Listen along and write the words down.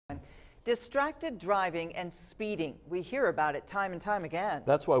Distracted driving and speeding. We hear about it time and time again.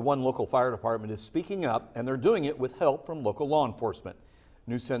 That's why one local fire department is speaking up, and they're doing it with help from local law enforcement.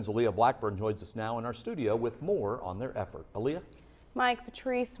 News 10's Aaliyah Blackburn joins us now in our studio with more on their effort. Aaliyah? Mike,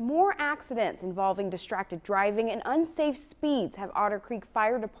 Patrice, more accidents involving distracted driving and unsafe speeds have Otter Creek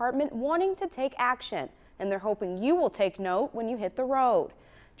Fire Department wanting to take action, and they're hoping you will take note when you hit the road.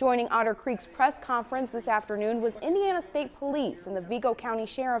 Joining Otter Creek's press conference this afternoon was Indiana State Police and the Vigo County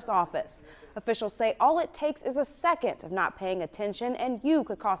Sheriff's Office. Officials say all it takes is a second of not paying attention and you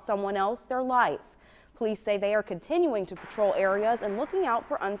could cost someone else their life. Police say they are continuing to patrol areas and looking out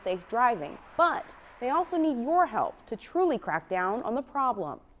for unsafe driving, but they also need your help to truly crack down on the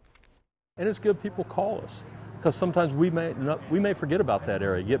problem. And it's good people call us, because sometimes we may forget about that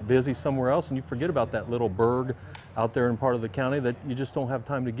area, get busy somewhere else, and you forget about that little burg out there in part of the county that you just don't have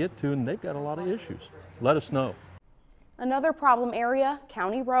time to get to, and they've got a lot of issues. Let us know. Another problem area,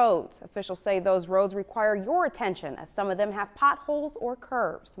 county roads. Officials say those roads require your attention as some of them have potholes or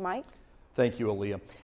curves. Mike? Thank you, Aaliyah.